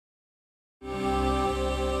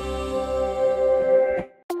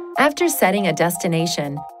After setting a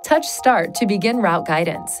destination, touch Start to begin route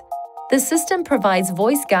guidance. The system provides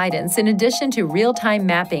voice guidance in addition to real-time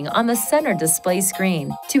mapping on the center display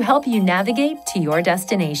screen to help you navigate to your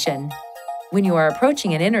destination. When you are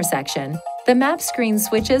approaching an intersection, the map screen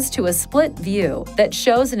switches to a split view that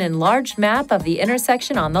shows an enlarged map of the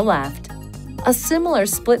intersection on the left. A similar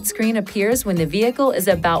split screen appears when the vehicle is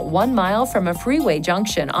about 1 mile from a freeway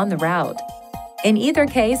junction on the route. In either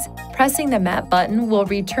case, pressing the map button will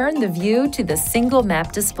return the view to the single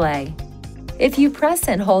map display. If you press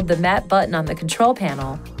and hold the map button on the control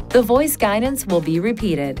panel, the voice guidance will be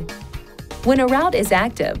repeated. When a route is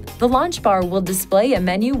active, the launch bar will display a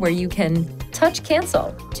menu where you can touch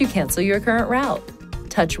Cancel to cancel your current route,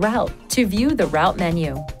 touch Route to view the route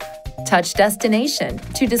menu, touch Destination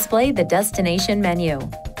to display the destination menu,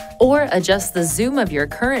 or adjust the zoom of your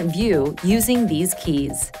current view using these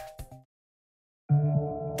keys.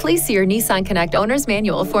 Please see your Nissan Connect Owner's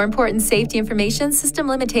Manual for important safety information, system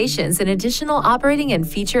limitations, and additional operating and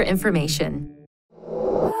feature information.